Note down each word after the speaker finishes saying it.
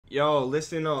Yo,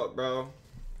 listen up, bro.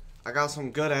 I got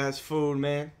some good ass food,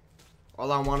 man. All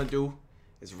I want to do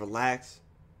is relax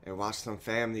and watch some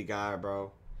Family Guy,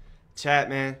 bro. Chat,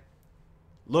 man.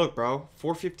 Look, bro.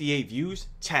 458 views.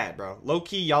 Chat, bro. Low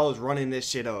key, y'all is running this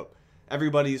shit up.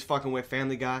 Everybody's fucking with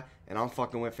Family Guy, and I'm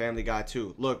fucking with Family Guy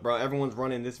too. Look, bro. Everyone's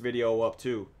running this video up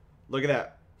too. Look at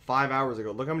that. 5 hours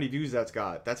ago. Look how many views that's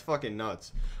got. That's fucking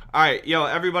nuts. Alright, yo,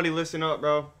 everybody listen up,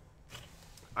 bro.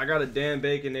 I got a damn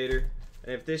Baconator.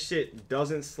 And if this shit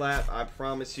doesn't slap, I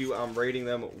promise you I'm rating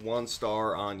them 1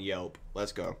 star on Yelp.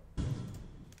 Let's go.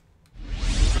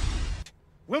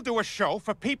 We'll do a show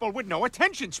for people with no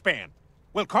attention span.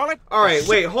 We'll call it... Alright,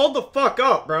 wait, hold the fuck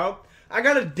up, bro. I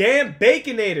got a damn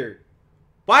Baconator.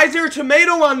 Why is there a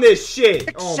tomato on this shit?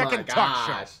 Oh my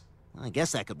gosh. I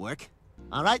guess that could work.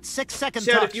 All right, 6-second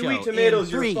Chat, talk if you show eat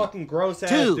tomatoes, in 3, you're a fucking gross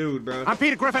ass 2. dude, bro. I'm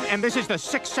Peter Griffin, and this is the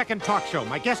 6-second talk show.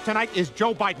 My guest tonight is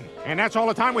Joe Biden. And that's all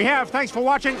the time we have. Thanks for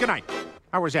watching. Good night.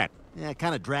 How was that? Yeah,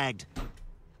 kind of dragged.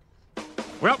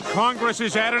 Well, Congress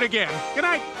is at it again. Good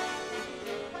night.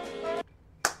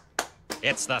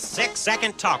 It's the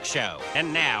 6-second talk show.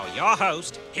 And now, your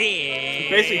host,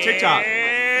 Basically TikTok.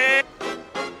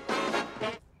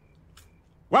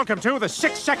 Welcome to the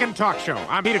 6-second talk show.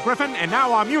 I'm Peter Griffin, and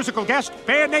now our musical guest,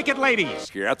 Bare Naked Ladies.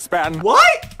 Get span.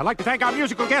 What? I'd like to thank our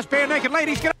musical guest, Bare Naked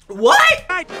Ladies. Good What?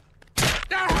 night.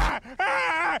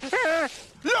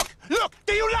 Look,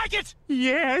 do you like it?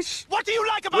 Yes. What do you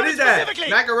like about What it is that? specifically?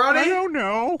 Macaroni? I don't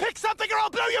know. Pick something or I'll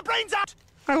blow your brains out.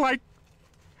 I like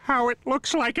how it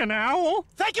looks like an owl.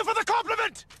 Thank you for the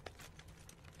compliment.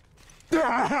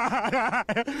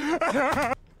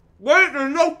 Wait,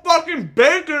 there's no fucking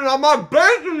bacon on my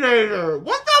Baconator!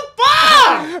 What the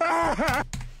fuck?!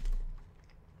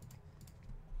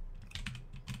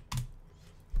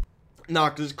 Nah,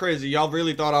 cause it's crazy. Y'all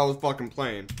really thought I was fucking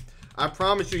playing. I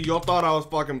promise you, y'all thought I was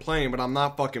fucking playing, but I'm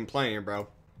not fucking playing, bro.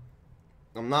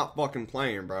 I'm not fucking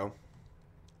playing, bro.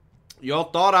 Y'all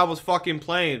thought I was fucking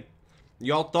playing.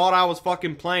 Y'all thought I was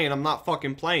fucking playing. I'm not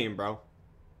fucking playing, bro.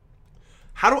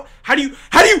 How do you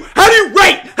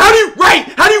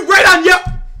rate on Yelp?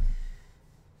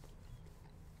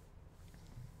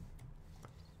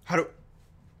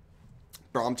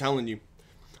 Bro, I'm telling you.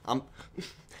 I'm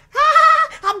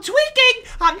tweaking!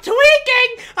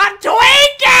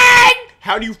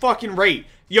 How do you fucking rate?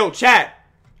 Yo, chat!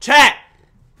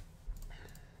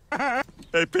 Hey,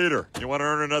 Peter, you want to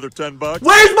earn another $10?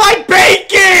 Where's my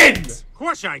bacon? Of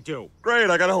course I do. Great,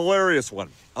 I got a hilarious one.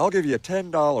 I'll give you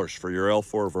 $10 for your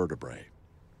L4 vertebrae.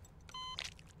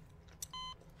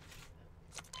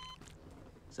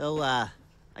 So, I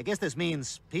guess this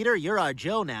means, Peter, you're our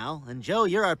Joe now, and Joe,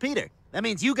 you're our Peter. That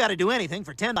means you gotta do anything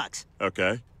for $10.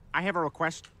 Okay. I have a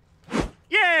request.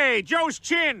 Yay, Joe's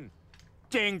chin!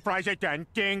 Ding, fries it done,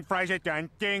 ding, fries it done,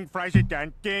 ding, fries it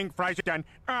done, ding, fries it done.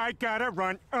 I gotta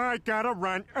run, I gotta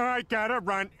run, I gotta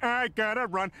run, I gotta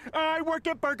run. I work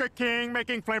at Burger King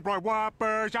making flamboyant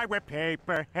Whoppers. I wear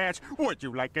paper hats. Would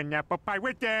you like an apple pie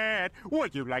with that?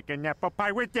 Would you like an apple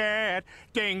pie with that?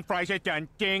 Ding, fries it done,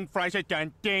 ding, fries it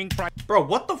done, ding, fries. Bro,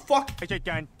 what the fuck? Fries it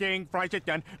done, ding, fries it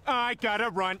done. I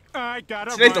gotta run, I gotta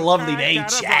run. Today's a lovely day, I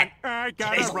gotta chat. run, I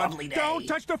gotta Today's a run. lovely day. Don't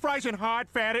touch the fries in hard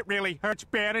fat, it really hurts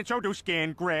bad, and so do skin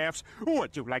grafts.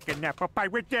 Would you like an apple pie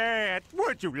with that?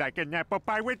 Would you like an apple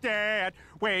pie with that?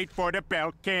 Wait for the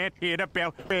bell, can't hear the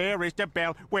bell. Where is the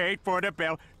bell? Wait for the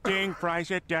bell. Ding, fries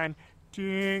are done.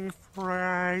 Ding,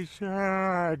 fries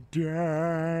are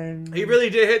done. He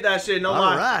really did hit that shit, no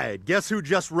lie. All right, guess who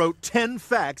just wrote 10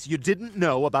 facts you didn't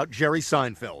know about Jerry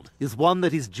Seinfeld? Is one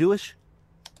that he's Jewish?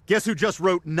 Guess who just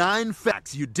wrote 9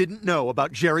 facts you didn't know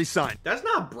about Jerry That's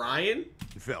not Brian.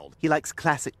 Seinfeld? He likes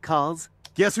classic cars?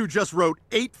 Guess who just wrote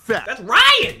 8 facts That's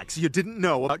Ryan! you didn't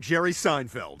know about Jerry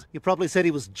Seinfeld? You probably said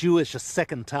he was Jewish a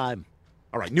second time.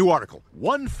 All right, new article.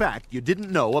 1 fact you didn't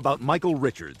know about Michael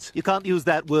Richards. You can't use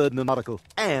that word in an article.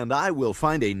 And I will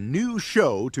find a new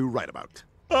show to write about.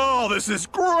 Oh, this is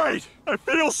great! I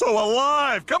feel so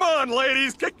alive! Come on,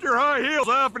 ladies, kick your high heels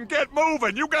off and get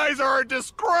moving! You guys are a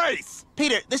disgrace!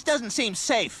 Peter, this doesn't seem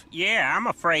safe. Yeah, I'm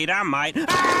afraid I might.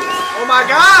 Oh my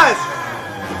gosh!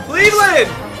 Cleveland!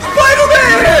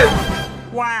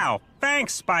 Spider-Man! Wow,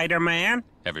 thanks, Spider-Man.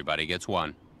 Everybody gets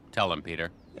one. Tell him,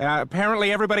 Peter.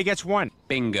 Apparently everybody gets one.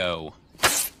 Bingo.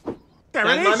 There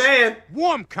That's it my is. man.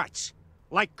 Warm cuts.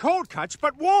 Like cold cuts,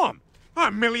 but warm.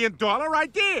 $1 million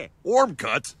idea. Warm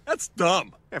cuts? That's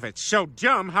dumb. If it's so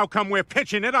dumb, how come we're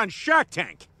pitching it on Shark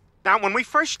Tank? Now, when we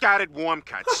first started Warm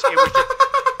Cuts, it was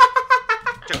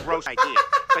just a gross idea.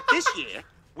 But this year,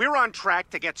 we're on track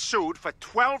to get sued for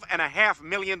 $12.5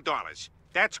 million.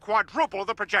 That's quadruple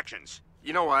the projections.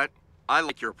 You know what? I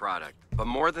like your product. But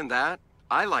more than that,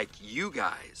 I like you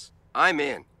guys. I'm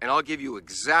in, and I'll give you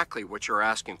exactly what you're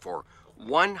asking for.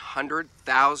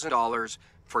 $100,000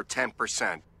 for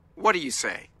 10%. What do you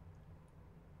say?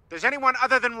 Does anyone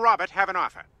other than Robert have an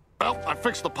offer? Well, I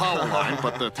fixed the power line,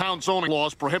 but the town zoning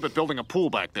laws prohibit building a pool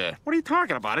back there. What are you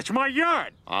talking about? It's my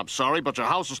yard. I'm sorry, but your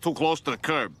house is too close to the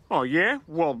curb. Oh, yeah?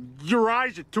 Well, your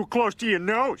eyes are too close to your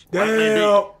nose. That may be.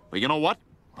 Damn. But you know what?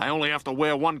 I only have to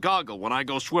wear one goggle when I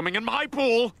go swimming in my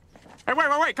pool. Hey,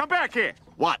 wait, come back here.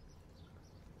 What?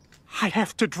 I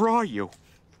have to draw you.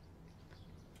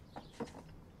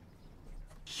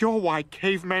 You're why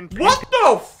cavemen What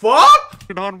the fuck?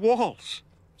 painted on walls.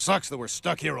 Sucks that we're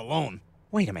stuck here alone.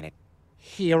 Wait a minute.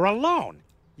 Here alone?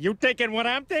 You taking what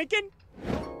I'm taking?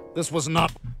 This was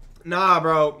not... Nah,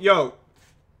 bro. Yo.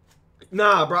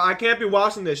 Nah, bro. I can't be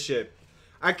watching this shit.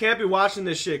 I can't be watching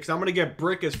this shit because I'm going to get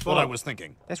brick as fuck. what I was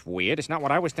thinking. That's weird. It's not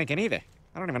what I was thinking either.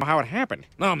 I don't even know how it happened.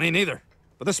 No, me neither.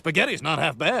 But this spaghetti's not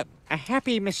half bad. A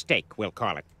happy mistake, we'll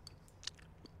call it.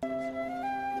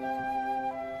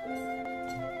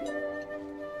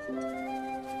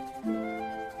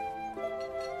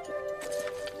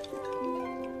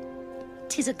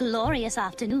 'Tis a glorious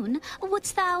afternoon.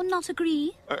 Wouldst thou not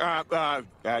agree?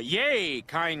 Yea,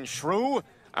 kind shrew.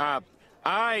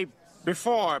 I,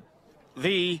 before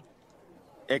thee,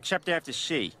 except after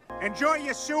sea. Enjoy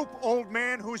your soup, old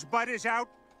man whose butt is out.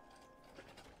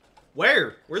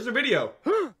 Where? Where's the video?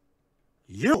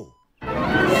 You.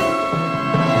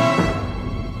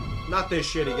 Not this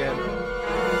shit again.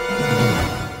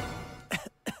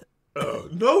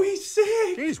 No, he's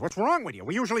sick. Jeez, what's wrong with you?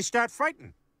 We usually start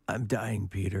fighting. I'm dying,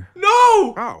 Peter.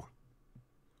 No! Oh.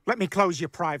 Let me close your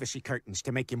privacy curtains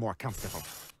to make you more comfortable.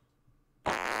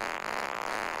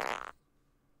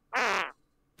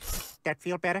 That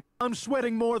feel better? I'm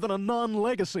sweating more than a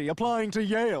non-legacy applying to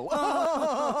Yale.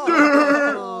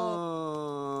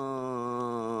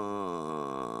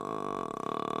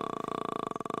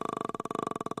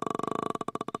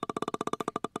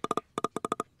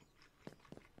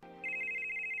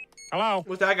 Hello?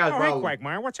 What's that guy's Hey, problem?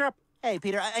 Quagmire, what's up? Hey,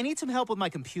 Peter, I need some help with my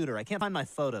computer. I can't find my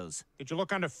photos. Did you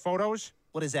look under photos?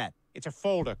 What is that? It's a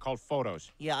folder called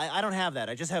photos. Yeah, I don't have that.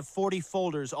 I just have 40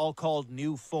 folders all called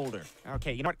new folder.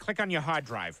 Okay, you know what? Click on your hard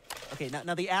drive. Okay,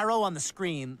 now the arrow on the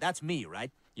screen, that's me,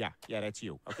 right? Yeah, that's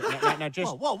you. Okay, now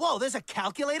just... Whoa, there's a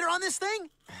calculator on this thing?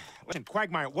 Listen,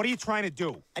 Quagmire, what are you trying to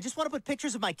do? I just want to put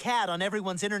pictures of my cat on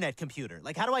everyone's internet computer.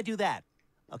 Like, how do I do that?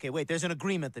 Okay, wait, there's an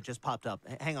agreement that just popped up.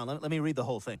 Hang on, let me read the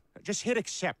whole thing. Just hit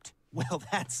accept. Well,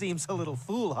 that seems a little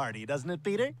foolhardy, doesn't it,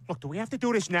 Peter? Look, do we have to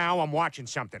do this now? I'm watching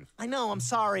something. I know, I'm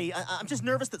sorry. I'm just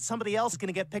nervous that somebody else is going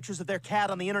to get pictures of their cat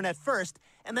on the internet first,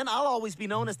 and then I'll always be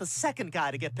known as the second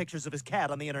guy to get pictures of his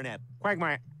cat on the internet.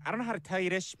 Quagmire, I don't know how to tell you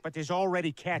this, but there's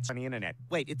already cats on the internet.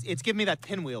 Wait, it's giving me that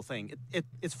pinwheel thing.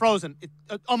 It's frozen.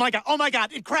 Oh my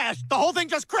God, it crashed. The whole thing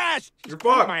just crashed. You're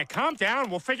fucked. Quagmire, calm down.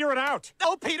 We'll figure it out.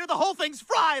 No, Peter, the whole thing's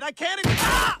fried. I can't even...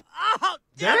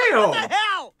 Damn! What the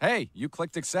hell? Hey, you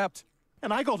clicked accept.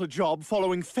 And I got a job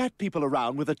following fat people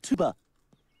around with a tuba.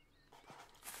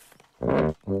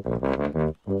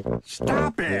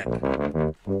 Stop it!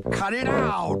 Cut it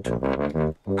out!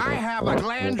 I have a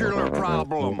glandular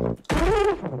problem.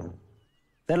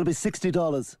 That'll be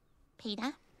 $60.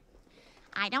 Peter,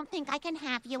 I don't think I can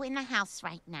have you in the house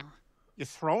right now. You're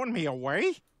throwing me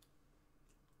away?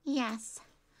 Yes.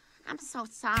 I'm so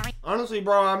sorry. Honestly,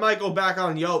 bro, I might go back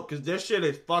on Yelp because this shit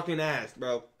is fucking ass,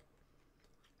 bro.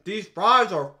 These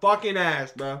fries are fucking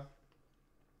ass, bro.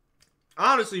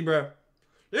 Honestly, bro.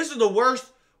 This is the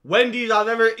worst Wendy's I've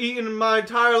ever eaten in my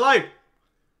entire life.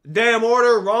 Damn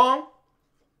order wrong.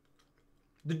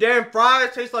 The damn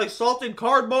fries taste like salted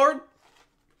cardboard.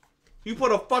 You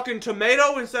put a fucking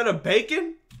tomato instead of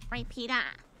bacon? Right, Peter.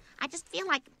 I just feel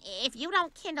like if you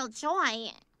don't kindle joy,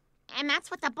 and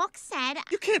that's what the book said.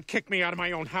 You can't kick me out of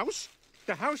my own house.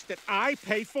 The house that I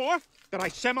pay for, that I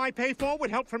semi-pay for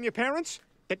with help from your parents,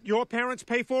 that your parents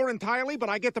pay for entirely, but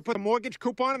I get to put a mortgage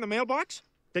coupon in the mailbox,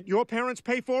 that your parents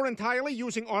pay for entirely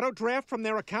using auto draft from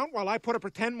their account while I put a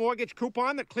pretend mortgage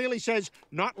coupon that clearly says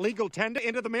not legal tender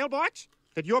into the mailbox,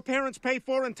 that your parents pay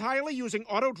for entirely using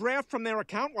auto draft from their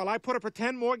account while I put a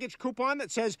pretend mortgage coupon that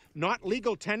says not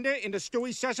legal tender into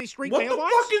Stewie's Sesame Street mailbox.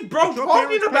 What the fuck is bro that your talking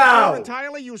parents about? Pay for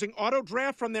entirely using auto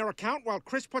draft from their account while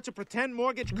Chris puts a pretend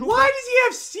mortgage coupon. Why does he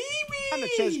have that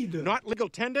seaweed? says not legal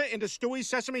tender into Stewie's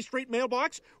Sesame Street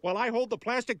mailbox while I hold the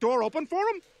plastic door open for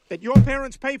him? That your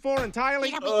parents pay for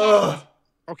entirely?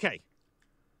 Okay.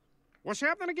 What's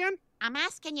happening again? I'm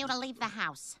asking you to leave the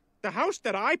house. The house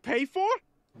that I pay for?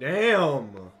 Damn.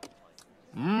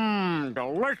 Mmm,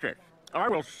 delicious. I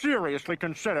will seriously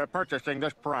consider purchasing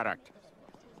this product.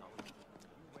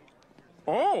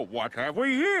 Oh, what have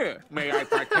we here? May I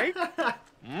partake?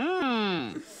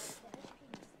 Mmm.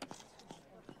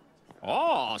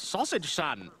 Oh, sausage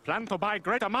son. Plan to buy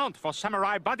great amount for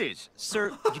samurai buddies.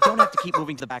 Sir, you don't have to keep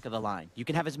moving to the back of the line. You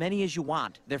can have as many as you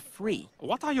want. They're free.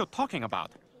 What are you talking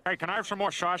about? Hey, can I have some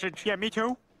more sausage? Yeah, me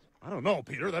too. I don't know,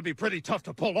 Peter. That'd be pretty tough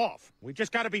to pull off. We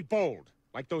just gotta be bold,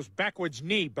 like those backwards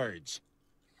knee birds.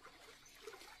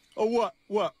 Oh, what?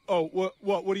 What? Oh,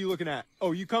 what are you looking at?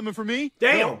 Oh, you coming for me?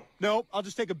 Damn. No, I'll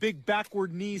just take a big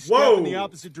backward knee step in the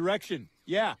opposite direction.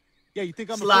 Yeah. Yeah, you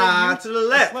think I'm slide to the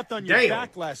left? I slept on your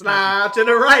back last night. Slide to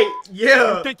the right.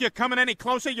 Yeah. You think you're coming any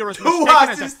closer? You're as Two mistaken as a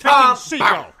horses ticking time.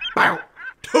 seagull. Bow.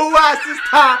 2 horses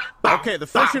time. Okay, the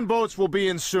fishing boats will be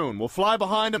in soon. We'll fly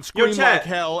behind them, scream like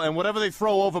hell, and whatever they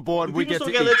throw overboard, we get to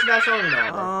eat. People still get lit to that song or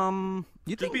not?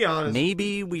 You think be honest.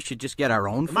 maybe we should just get our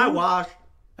own food? Am I washed?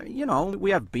 You know,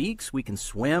 we have beaks, we can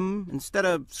swim. Instead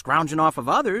of scrounging off of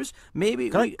others, maybe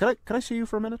Can I see you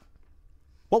for a minute?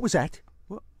 What was that?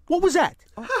 What was that?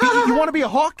 You want to be a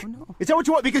hawk? Oh, no. Is that what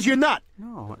you want? Because you're not.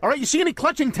 No. All right, you see any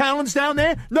clutching talons down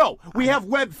there? No, we have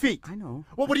webbed feet. I know.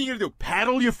 Well, what are you going to do,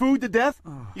 paddle your food to death?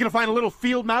 You're going to find a little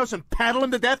field mouse and paddle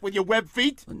him to death with your webbed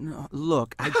feet? No,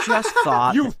 look, I just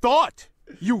thought... You thought?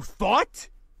 You thought?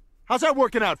 How's that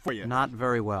working out for you? Not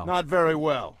very well. Not very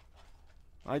well.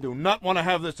 I do not want to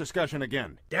have this discussion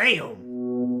again. Damn.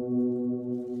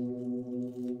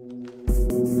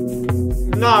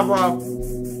 Nah, bro.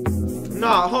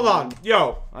 Nah, hold on.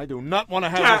 Yo. I do not want to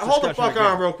have this discussion hold the fuck again.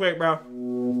 on real quick, bro.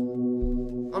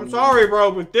 I'm sorry,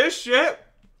 bro, but this shit,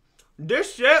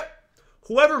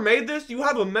 whoever made this, you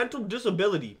have a mental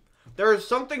disability. There is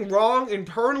something wrong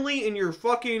internally in your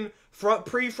fucking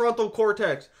prefrontal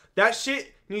cortex. That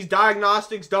shit needs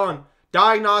diagnostics done.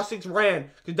 Diagnostics ran.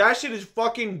 Because that shit is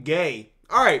fucking gay.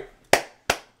 Alright.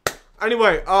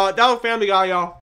 Anyway, that was Family Guy, y'all.